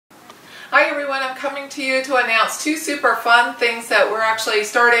Hi everyone, I'm coming to you to announce two super fun things that we're actually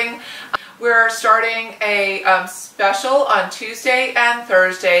starting. We're starting a special on Tuesday and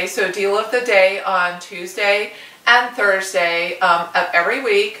Thursday, so deal of the day on Tuesday and Thursday of every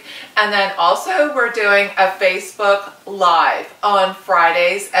week. And then also we're doing a Facebook Live on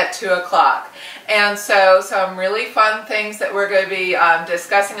Fridays at 2 o'clock. And so some really fun things that we're going to be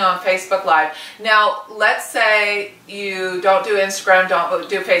discussing on Facebook Live. Now, let's say you don't do Instagram, don't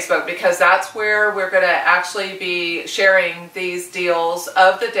do Facebook, because that's where we're going to actually be sharing these deals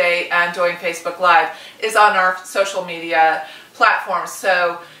of the day and doing Facebook Live is on our social media platforms.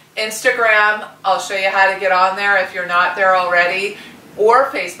 So Instagram, I'll show you how to get on there if you're not there already, or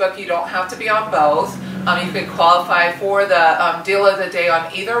Facebook. You don't have to be on both. You could qualify for the deal of the day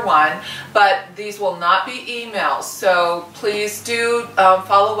on either one, but these will not be emails. So please do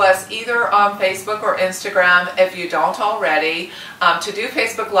follow us either on Facebook or Instagram if you don't already. To do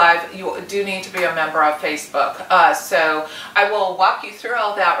Facebook Live, you do need to be a member of Facebook. So I will walk you through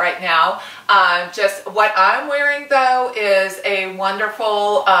all that right now. Just what I'm wearing though is a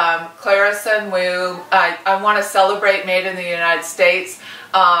wonderful Clarison Wu. I want to celebrate Made in the United States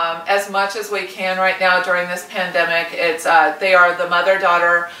as much as we can right now during this pandemic. It's they are the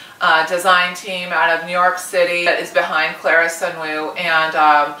mother-daughter design team out of New York City that is behind Clarison Wu,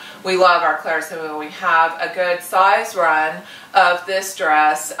 and we love our Clarison Wu. We have a good size run of this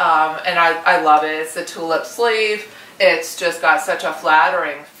dress, and I love it. It's the tulip sleeve. It's just got such a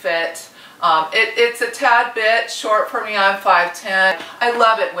flattering fit. It's a tad bit short for me. I'm 5'10". I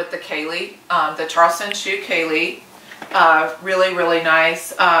love it with the Kaylee, the Charleston shoe Kaylee. Really, really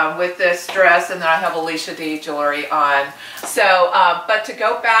nice with this dress, and then I have Alicia D jewelry on. So, but to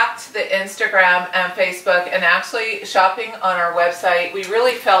go back to the Instagram and Facebook and actually shopping on our website, we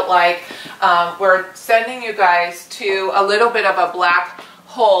really felt like we're sending you guys to a little bit of a black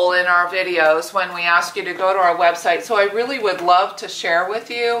hole in our videos when we ask you to go to our website. So I really would love to share with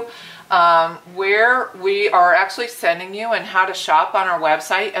you where we are actually sending you and how to shop on our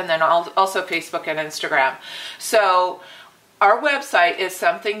website, and then also Facebook and Instagram. So our website is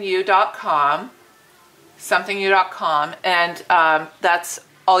somethingyou.com, and that's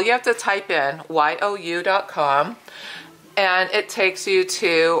all you have to type in, YOU.com, and it takes you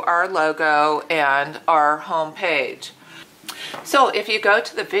to our logo and our home page. So if you go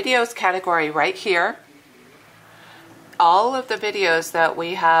to the videos category right here, all of the videos that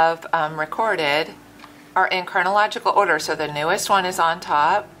we have recorded are in chronological order. So the newest one is on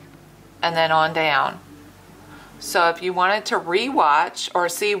top and then on down. So if you wanted to rewatch or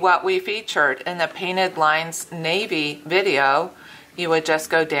see what we featured in the Painted Lines Navy video, you would just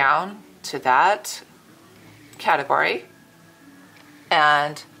go down to that category.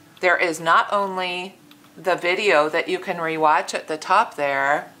 And there is not only the video that you can rewatch at the top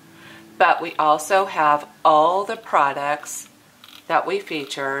there, but we also have all the products that we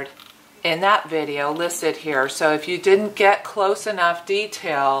featured in that video listed here. So if you didn't get close enough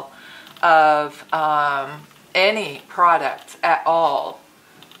detail of any product at all,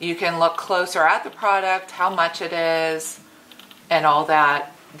 you can look closer at the product, how much it is, and all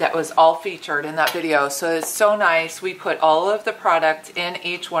that. That was all featured in that video. So it's so nice. We put all of the product in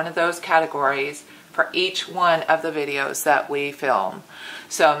each one of those categories for each one of the videos that we film.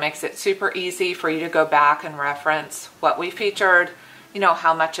 So it makes it super easy for you to go back and reference what we featured, you know,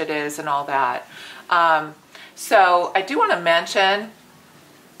 how much it is and all that. So I do want to mention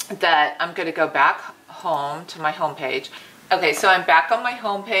that I'm going to go back home to my home page. Okay, so I'm back on my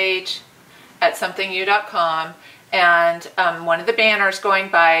home page at somethingyou.com, and one of the banners going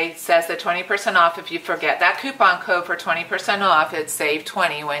by says that 20% off. If you forget that coupon code for 20% off, it's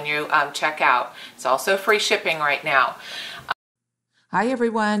SAVE20 when you check out. It's also free shipping right now. Hi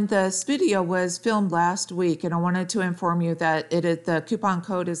everyone, this video was filmed last week, and I wanted to inform you that the coupon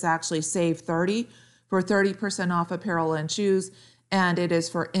code is actually SAVE30 for 30% off apparel and shoes, and it is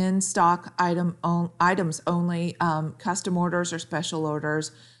for in-stock items only. Custom orders or special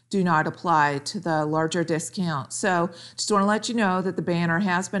orders do not apply to the larger discount. So just want to let you know that the banner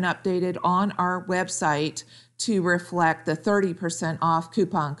has been updated on our website to reflect the 30% off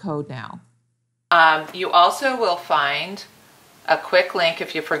coupon code now. You also will find a quick link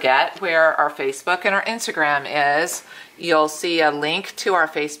if you forget where our Facebook and our Instagram is. You'll see a link to our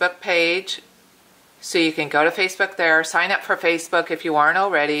Facebook page, so you can go to Facebook there, sign up for Facebook if you aren't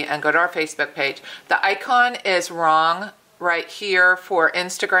already, and go to our Facebook page. The icon is wrong right here for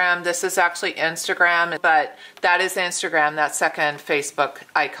Instagram. This is actually Instagram, but that is Instagram, that second Facebook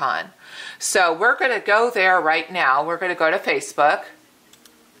icon. So we're going to go there right now. We're going to go to Facebook.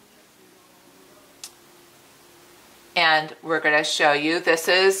 And we're going to show you, this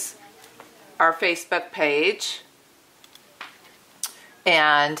is our Facebook page,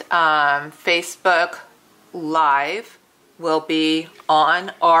 and Facebook Live will be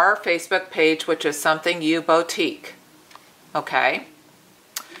on our Facebook page, which is Something You Boutique. Okay.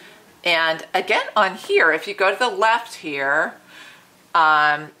 And again, on here, if you go to the left here,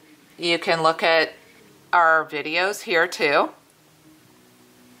 you can look at our videos here too.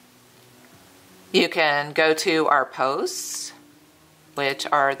 You can go to our posts, which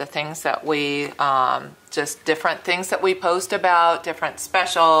are the things that we, just different things that we post about, different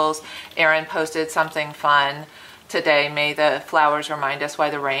specials. Erin posted something fun today. May the flowers remind us why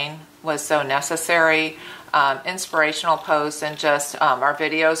the rain was so necessary. Inspirational posts, and just our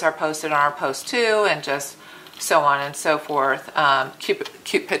videos are posted on our post too, and just so on and so forth.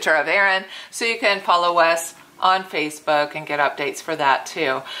 Cute picture of Erin. So you can follow us on Facebook and get updates for that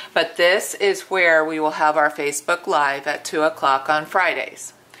too. But this is where we will have our Facebook Live at 2 o'clock on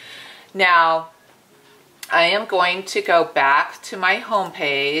Fridays. Now, I am going to go back to my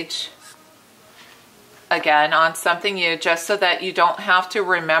homepage again on Something You, just so that you don't have to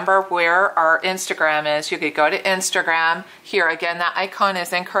remember where our Instagram is. You could go to Instagram. Here again, that icon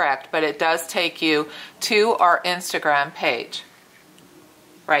is incorrect, but it does take you to our Instagram page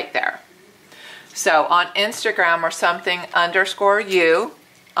right there. So on Instagram, or something_you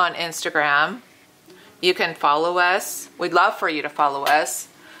on Instagram, you can follow us. We'd love for you to follow us.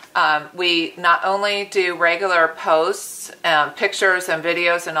 We not only do regular posts, pictures and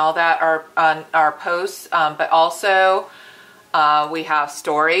videos and all that are on our posts, but also we have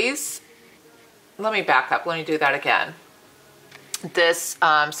stories. Let me back up. Let me do that again. This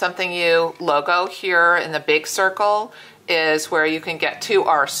Something You logo here in the big circle is where you can get to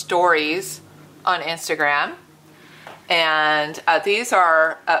our stories on Instagram. And these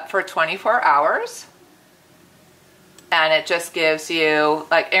are up for 24 hours. And it just gives you,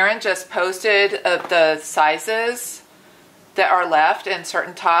 like Erin just posted the sizes that are left in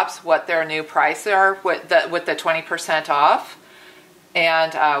certain tops, what their new prices are with the 20% off.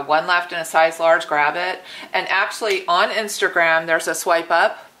 And one left in a size large, grab it. And actually on Instagram, there's a swipe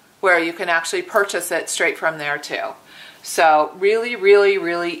up where you can actually purchase it straight from there too. So really, really,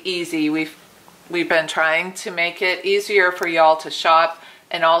 really easy. We've been trying to make it easier for y'all to shop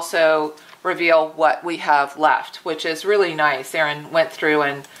and also reveal what we have left, which is really nice. Erin went through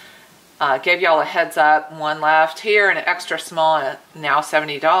and gave y'all a heads up. One left here, an extra small, now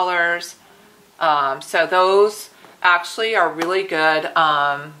 $70. So those actually are really good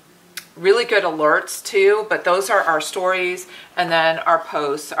alerts too, but those are our stories, and then our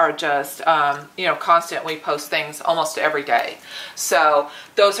posts are just constant. We post things almost every day. So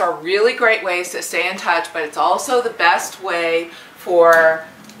those are really great ways to stay in touch, but it's also the best way for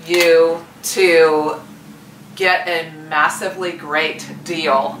you to get a massively great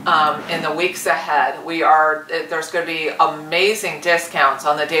deal in the weeks ahead. There's going to be amazing discounts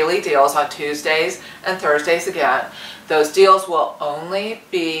on the daily deals on Tuesdays and Thursdays again. Those deals will only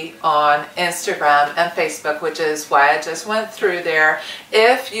be on Instagram and Facebook, which is why I just went through there.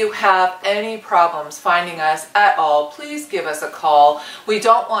 If you have any problems finding us at all, please give us a call. We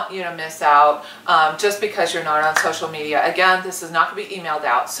don't want you to miss out just because you're not on social media. Again, this is not going to be emailed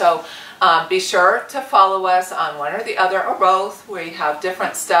out. So be sure to follow us on one or the other or both. We have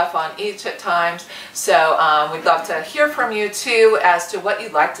different stuff on each at times. So we'd love to hear from you too as to what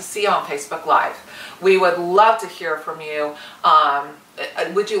you'd like to see on Facebook Live. We would love to hear from you.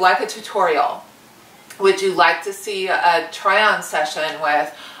 Would you like a tutorial? Would you like to see a try-on session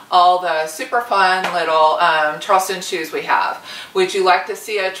with all the super fun little Charleston shoes we have? Would you like to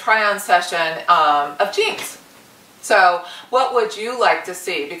see a try-on session of jeans? So what would you like to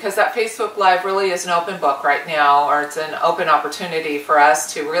see? Because that Facebook Live really is an open book right now, or it's an open opportunity for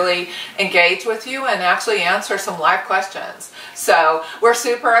us to really engage with you and actually answer some live questions. So we're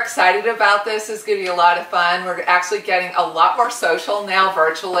super excited about this. It's going to be a lot of fun. We're actually getting a lot more social now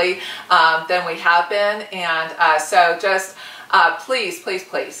virtually than we have been. And so just please, please,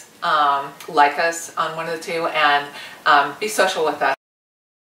 please like us on one of the two and be social with us.